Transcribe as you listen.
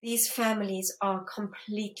these families are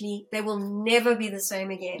completely, they will never be the same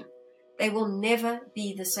again. They will never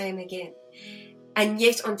be the same again. And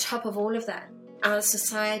yet, on top of all of that, our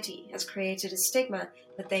society has created a stigma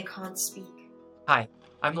that they can't speak. Hi,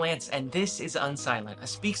 I'm Lance, and this is Unsilent, a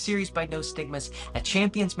speak series by No Stigmas that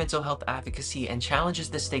champions mental health advocacy and challenges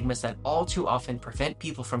the stigmas that all too often prevent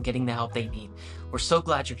people from getting the help they need. We're so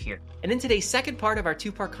glad you're here. And in today's second part of our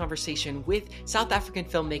two-part conversation with South African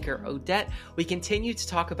filmmaker Odette, we continue to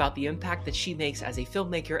talk about the impact that she makes as a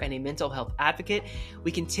filmmaker and a mental health advocate.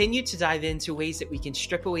 We continue to dive into ways that we can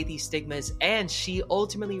strip away these stigmas, and she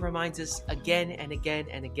ultimately reminds us again and again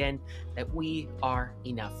and again that we are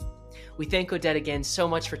enough. We thank Odette again so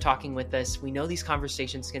much for talking with us. We know these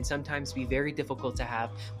conversations can sometimes be very difficult to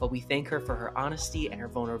have, but we thank her for her honesty and her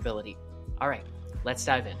vulnerability. All right, let's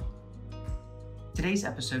dive in. Today's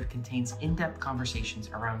episode contains in-depth conversations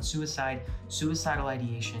around suicide, suicidal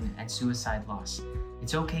ideation, and suicide loss.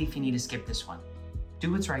 It's okay if you need to skip this one.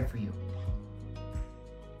 Do what's right for you.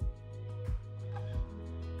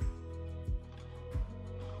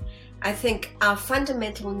 I think our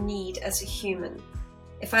fundamental need as a human,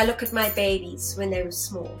 if I look at my babies when they were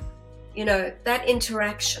small, that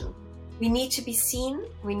interaction, we need to be seen,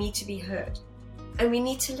 we need to be heard, and we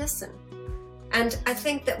need to listen. And I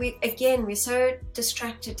think that we're so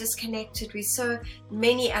distracted, disconnected, we're so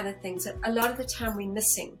many other things that a lot of the time we're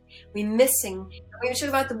missing. When we talk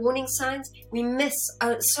about the warning signs, we miss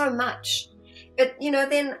so much. But,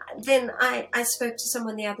 then I spoke to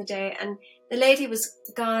someone the other day, and the lady was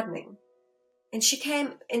gardening. And she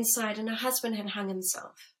came inside and her husband had hung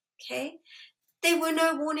himself, okay? There were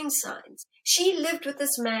no warning signs. She lived with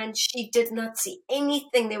this man. She did not see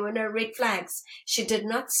anything. There were no red flags. She did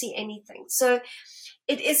not see anything. So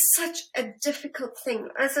it is such a difficult thing.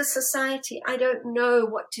 As a society, I don't know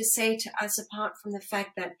what to say to us apart from the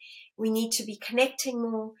fact that we need to be connecting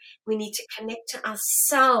more. We need to connect to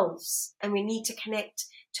ourselves, and we need to connect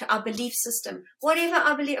to our belief system. Whatever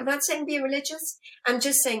our belief, I'm not saying be religious. I'm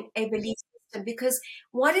just saying a belief system. Because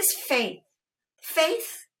what is faith?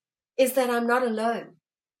 Faith is that I'm not alone.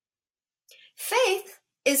 Faith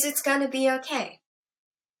is it's going to be okay.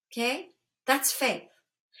 Okay? That's faith.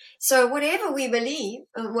 So whatever we believe,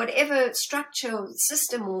 whatever structure or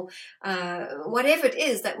system or whatever it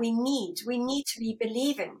is that we need to be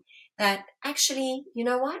believing that actually, you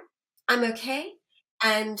know what? I'm okay.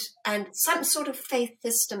 And some sort of faith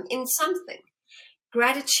system in something.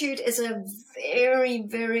 Gratitude is a very,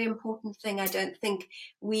 very important thing. I don't think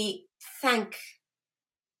we thank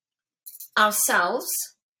ourselves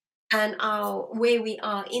and where we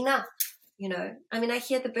are enough, I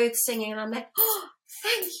hear the birds singing and I'm like, oh,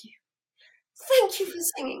 thank you. Thank you for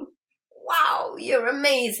singing. Wow, you're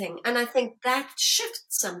amazing. And I think that shifts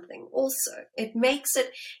something also. It makes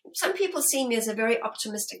it, some people see me as a very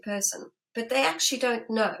optimistic person, but they actually don't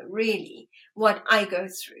know really what I go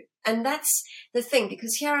through. And that's the thing,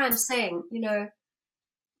 because here I'm saying,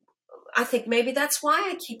 I think maybe that's why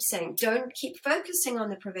I keep saying, don't keep focusing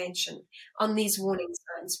on the prevention, on these warning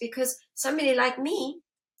signs, because somebody like me,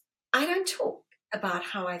 I don't talk about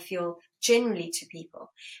how I feel generally to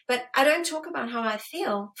people, but I don't talk about how I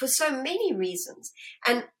feel for so many reasons.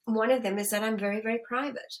 And one of them is that I'm very, very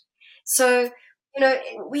private. So,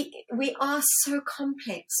 we are so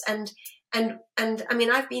complex and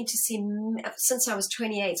I've been to see, since I was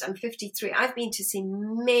 28, I'm 53, I've been to see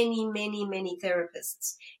many, many, many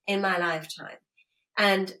therapists in my lifetime.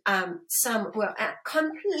 And some were a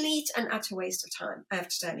complete and utter waste of time, I have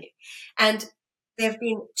to tell you. And there have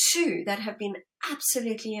been two that have been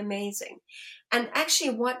absolutely amazing. And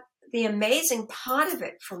actually what the amazing part of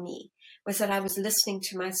it for me was that I was listening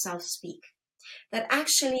to myself speak. That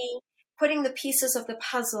actually putting the pieces of the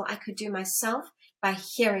puzzle I could do myself by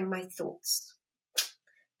hearing my thoughts.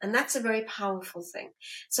 And that's a very powerful thing.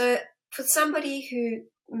 So for somebody who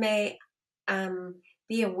may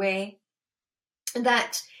be aware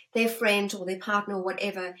that their friend or their partner or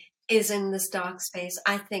whatever is in this dark space,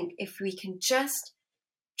 I think if we can just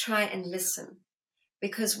try and listen.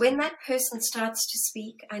 Because when that person starts to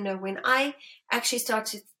speak, I know when I actually start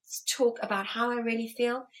to talk about how I really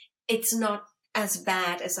feel, it's not as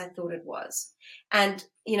bad as I thought it was. And,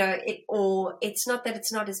 it's not that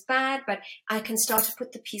it's not as bad, but I can start to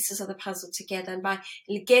put the pieces of the puzzle together. And by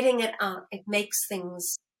getting it out, it makes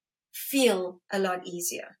things feel a lot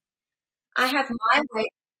easier. I have my way.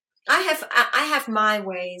 I have my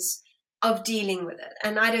ways of dealing with it.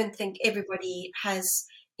 And I don't think everybody has,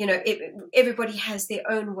 everybody has their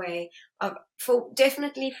own way of,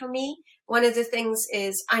 definitely for me, one of the things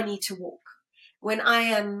is I need to walk. When I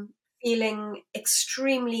am feeling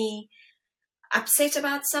extremely upset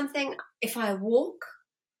about something, if I walk,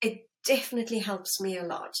 It definitely helps me a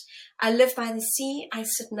lot. I live by the sea. I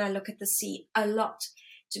sit and I look at the sea a lot.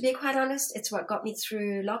 To be quite honest, it's what got me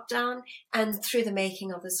through lockdown and through the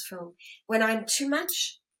making of this film. When I'm too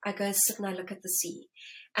much, I go and sit and I look at the sea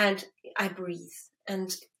and I breathe.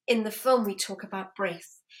 And in the film, we talk about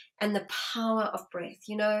breath and the power of breath.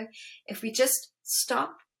 You know, if we just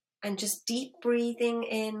stop and just deep breathing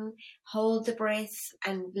in, hold the breath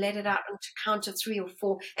and let it out onto count of 3 or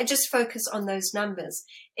 4 and just focus on those numbers,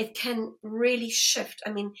 it can really shift.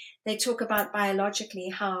 I mean, they talk about physiologically,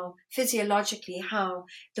 how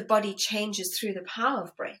the body changes through the power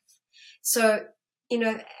of breath. So, you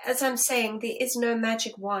know, as I'm saying, there is no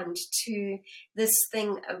magic wand to this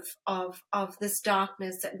thing of this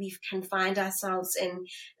darkness that we can find ourselves in.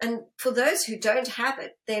 And for those who don't have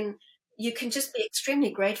it, then you can just be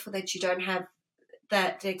extremely grateful that you don't have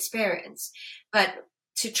that experience. But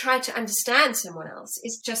to try to understand someone else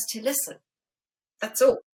is just to listen. That's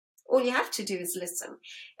all. All you have to do is listen.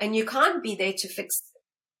 And you can't be there to fix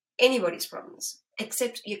anybody's problems,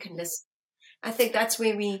 except you can listen. I think that's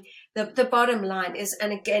where the bottom line is.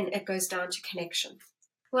 And again, it goes down to connection.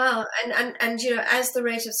 Well, and you know, as the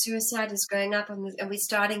rate of suicide is going up and we're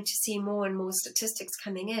starting to see more and more statistics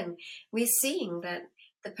coming in, we're seeing that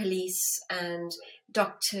the police and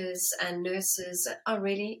doctors and nurses are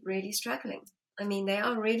really, really struggling. I mean, they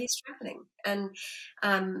are really struggling. And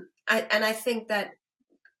I think that,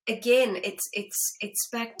 again, it's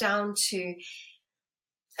back down to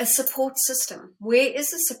a support system. Where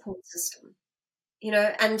is the support system? You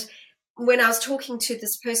know, and when I was talking to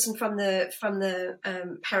this person from the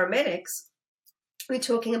paramedics, we're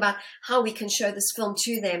talking about how we can show this film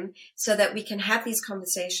to them so that we can have these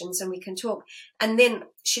conversations and we can talk. And then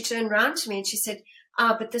she turned around to me and she said,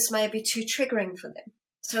 but this may be too triggering for them.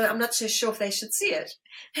 So I'm not so sure if they should see it.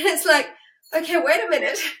 And it's like, okay, wait a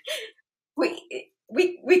minute.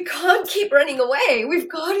 We can't keep running away. We've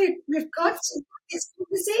got to have these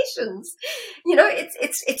conversations. You know,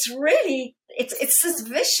 it's really this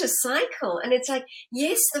vicious cycle. And it's like,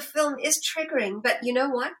 yes, the film is triggering, but you know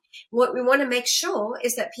what? What we want to make sure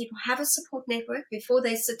is that people have a support network before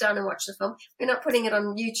they sit down and watch the film. We're not putting it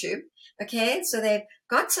on YouTube. Okay. So they've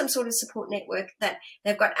got some sort of support network, that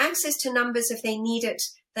they've got access to numbers if they need it,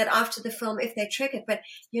 that after the film, if they're triggered. But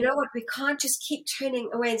you know what? We can't just keep turning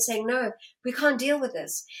away and saying, no, we can't deal with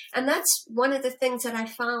this. And that's one of the things that I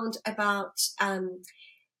found about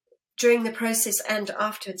during the process and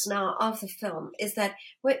afterwards now of the film, is that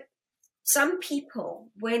some people,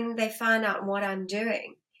 when they find out what I'm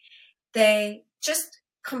doing, they just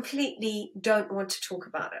completely don't want to talk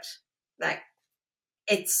about it. Like,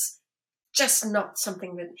 it's just not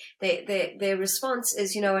something that their response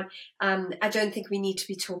is, you know what, I don't think we need to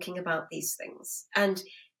be talking about these things. And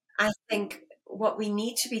I think what we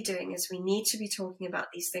need to be doing is we need to be talking about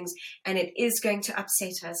these things, and it is going to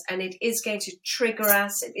upset us and it is going to trigger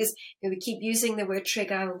us. It is, you know, we keep using the word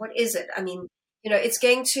trigger. What is it? I mean, you know, it's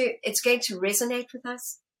going to resonate with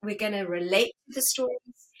us. We're going to relate to the stories,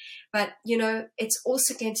 but you know, it's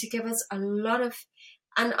also going to give us a lot of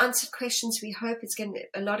unanswered questions. We hope it's going to,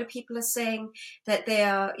 a lot of people are saying that they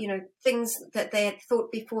are, you know, things that they had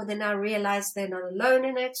thought before, they now realize they're not alone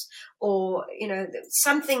in it, or, you know,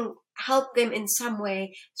 something helped them in some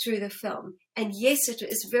way through the film. And yes, it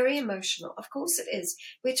is very emotional. Of course it is.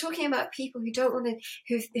 We're talking about people who don't want to,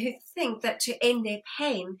 who think that to end their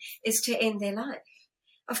pain is to end their life.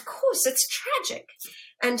 Of course, it's tragic.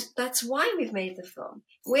 And that's why we've made the film.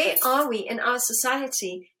 Where are we in our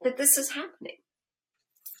society that this is happening?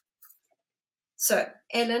 So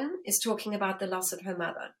Ellen is talking about the loss of her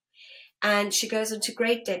mother, and she goes into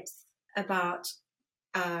great depth about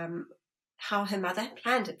how her mother had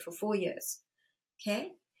planned it for 4 years.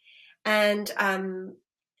 Okay. And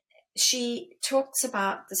she talks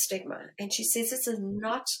about the stigma, and she says this is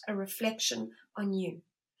not a reflection on you.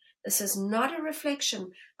 This is not a reflection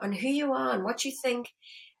on who you are and what you think.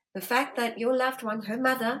 The fact that your loved one, her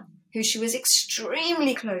mother, who she was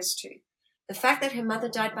extremely close to, the fact that her mother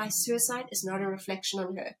died by suicide is not a reflection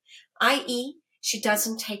on her, i.e., she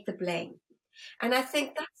doesn't take the blame. And I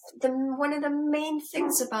think that's one of the main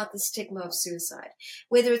things about the stigma of suicide,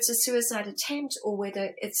 whether it's a suicide attempt or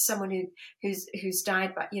whether it's someone who's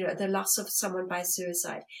died by, you know, the loss of someone by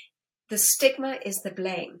suicide. The stigma is the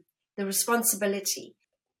blame, the responsibility.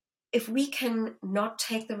 If we can not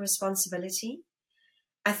take the responsibility,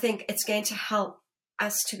 I think it's going to help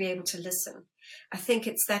us to be able to listen. I think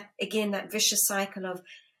it's that, again, that vicious cycle of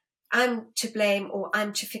I'm to blame or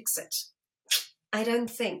I'm to fix it. I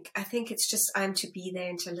think it's just I'm to be there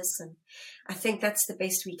and to listen. I think that's the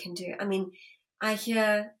best we can do. I mean, I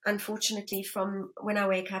hear, unfortunately, from when I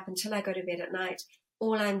wake up until I go to bed at night,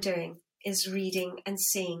 all I'm doing is reading and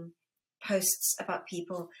seeing posts about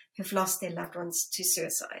people who've lost their loved ones to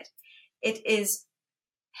suicide. It is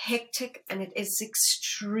hectic and it is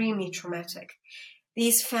extremely traumatic.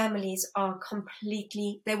 These families are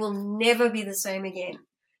completely, they will never be the same again.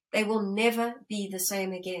 They will never be the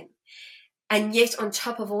same again. And yet, on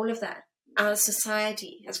top of all of that, our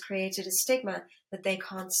society has created a stigma that they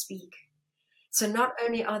can't speak. So not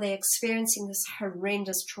only are they experiencing this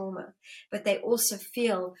horrendous trauma, but they also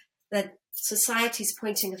feel that society is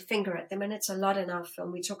pointing a finger at them. And it's a lot in our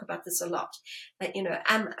film. We talk about this a lot. That,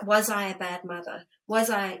 was I a bad mother?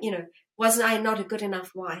 Wasn't I not a good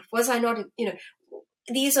enough wife? Was I not,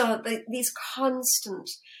 these are these constant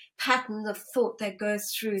patterns of thought that go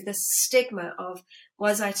through the stigma of,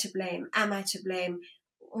 was I to blame? Am I to blame?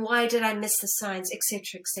 Why did I miss the signs,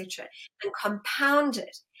 etc., etc. And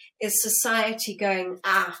compounded is society going,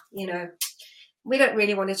 we don't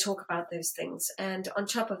really want to talk about those things. And on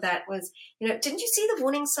top of that was, didn't you see the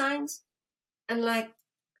warning signs? And I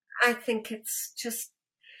think it's just,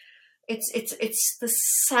 it's the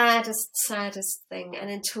saddest thing. And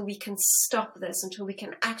until we can stop this, until we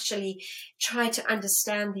can actually try to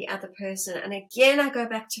understand the other person. And again, I go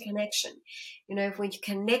back to connection. If we're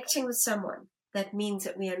connecting with someone, that means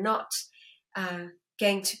that we are not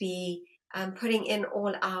going to be putting in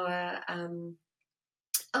all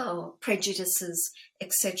our prejudices,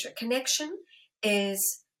 etc. Connection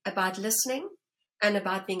is about listening and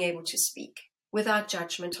about being able to speak without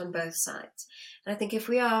judgment on both sides. And I think if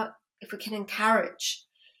we can encourage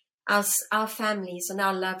our families and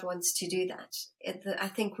our loved ones to do that, I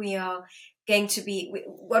think we are going to be,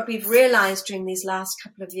 what we've realized during these last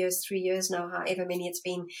couple of years, 3 years now, however many it's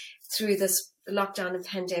been through this lockdown and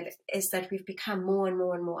pandemic, is that we've become more and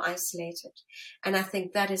more and more isolated. And I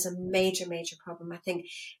think that is a major, major problem. I think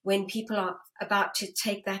when people are about to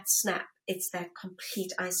take that snap, it's that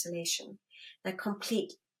complete isolation, that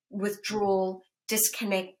complete withdrawal,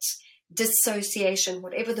 disconnect, dissociation,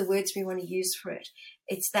 whatever the words we want to use for it.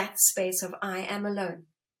 It's that space of I am alone.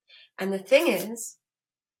 And the thing is,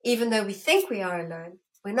 even though we think we are alone,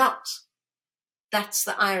 we're not. That's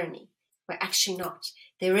the irony. We're actually not.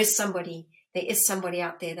 There is somebody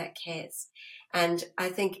out there that cares. And I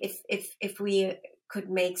think if we could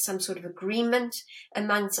make some sort of agreement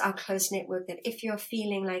amongst our close network that if you're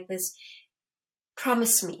feeling like this,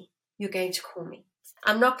 promise me you're going to call me.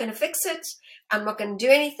 I'm not going to fix it. I'm not going to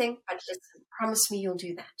do anything, but listen, promise me you'll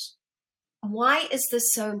do that. Why is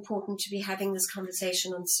this so important to be having this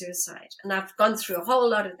conversation on suicide? And I've gone through a whole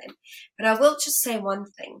lot of them, but I will just say one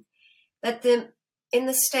thing, that in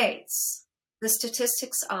the States, the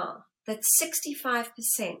statistics are that 65%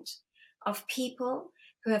 of people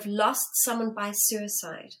who have lost someone by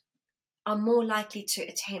suicide are more likely to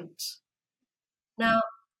attempt. Now,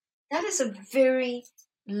 that is a very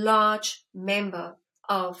large member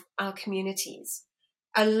of our communities,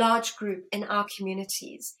 a large group in our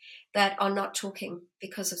communities that are not talking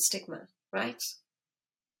because of stigma, right?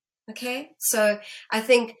 Okay, so I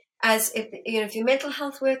think as if you're a mental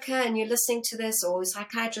health worker and you're listening to this, or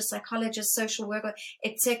psychiatrist, psychologist, social worker,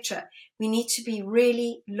 etc., we need to be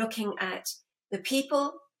really looking at the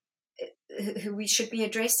people who we should be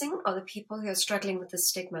addressing are the people who are struggling with the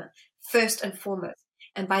stigma first and foremost.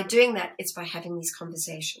 And by doing that, it's by having these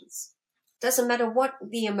conversations. Doesn't matter what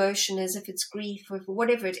the emotion is, if it's grief or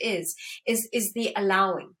whatever it is the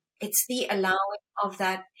allowing. It's the allowing of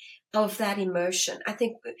that emotion. I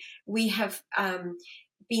think we have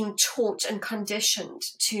been taught and conditioned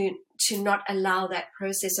to not allow that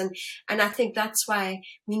process. And I think that's why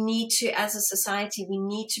we need to, as a society, we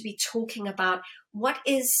need to be talking about what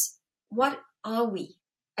are we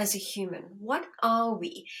as a human? What are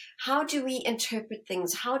we? How do we interpret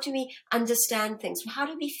things? How do we understand things? How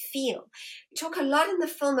do we feel? We talk a lot in the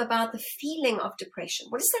film about the feeling of depression.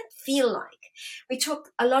 What does that feel like? We talk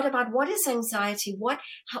a lot about what is anxiety?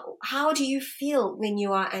 How do you feel when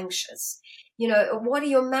you are anxious? What are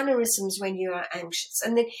your mannerisms when you are anxious?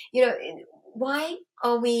 And then, why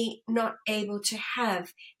are we not able to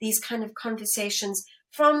have these kind of conversations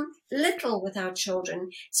from little with our children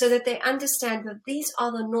so that they understand that these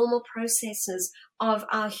are the normal processes of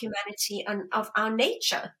our humanity and of our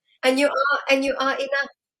nature? And you are enough.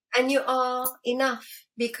 And you are enough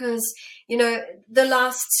because, the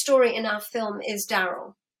last story in our film is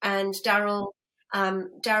Daryl. And Daryl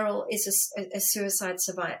is a suicide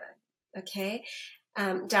survivor. Okay.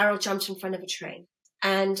 Daryl jumped in front of a train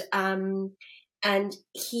and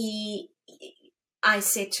I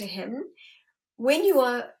said to him, when you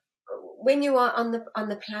are on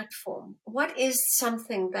the platform, what is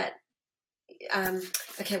something that,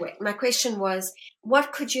 my question was,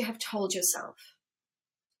 what could you have told yourself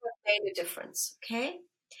made a difference, okay?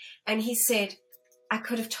 And he said, I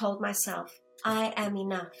could have told myself, I am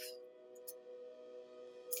enough.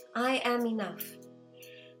 I am enough.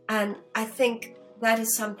 And I think that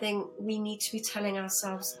is something we need to be telling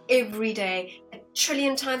ourselves every day, a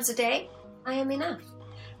trillion times a day. I am enough.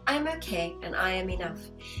 I'm okay and I am enough.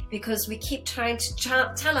 Because we keep trying to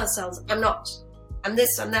tell ourselves, I'm not. I'm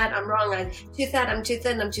this, I'm that, I'm wrong, I'm too fat, I'm too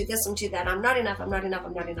thin, I'm too this, I'm too that, I'm not enough, I'm not enough,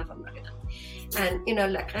 I'm not enough, I'm not enough. And, you know,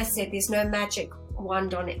 like I said, there's no magic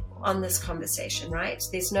wand on this conversation, right?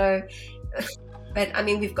 There's no... But I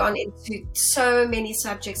mean, we've gone into so many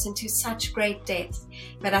subjects, into such great depth.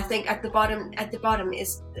 But I think at the bottom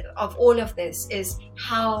is of all of this is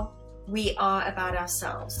how we are about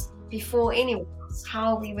ourselves before anyone else.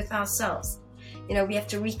 How are we with ourselves? You know, we have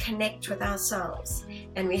to reconnect with ourselves,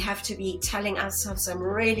 and we have to be telling ourselves some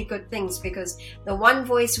really good things, because the one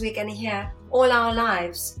voice we're going to hear all our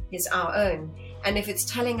lives is our own. And if it's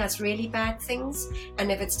telling us really bad things,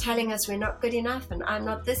 and if it's telling us we're not good enough, and I'm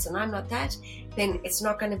not this and I'm not that, then it's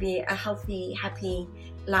not going to be a healthy, happy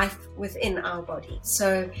life within our body.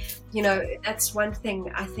 So, you know, that's one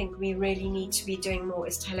thing I think we really need to be doing more,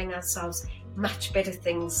 is telling ourselves much better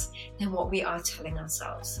things than what we are telling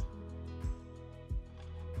ourselves.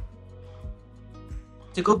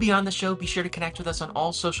 To go beyond the show, be sure to connect with us on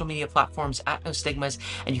all social media platforms at No Stigmas,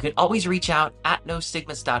 and you can always reach out at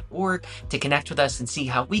nostigmas.org to connect with us and see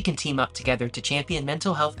how we can team up together to champion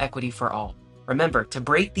mental health equity for all. Remember, to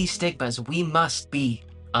break these stigmas, we must be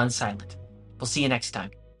unsilent. We'll see you next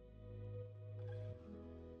time.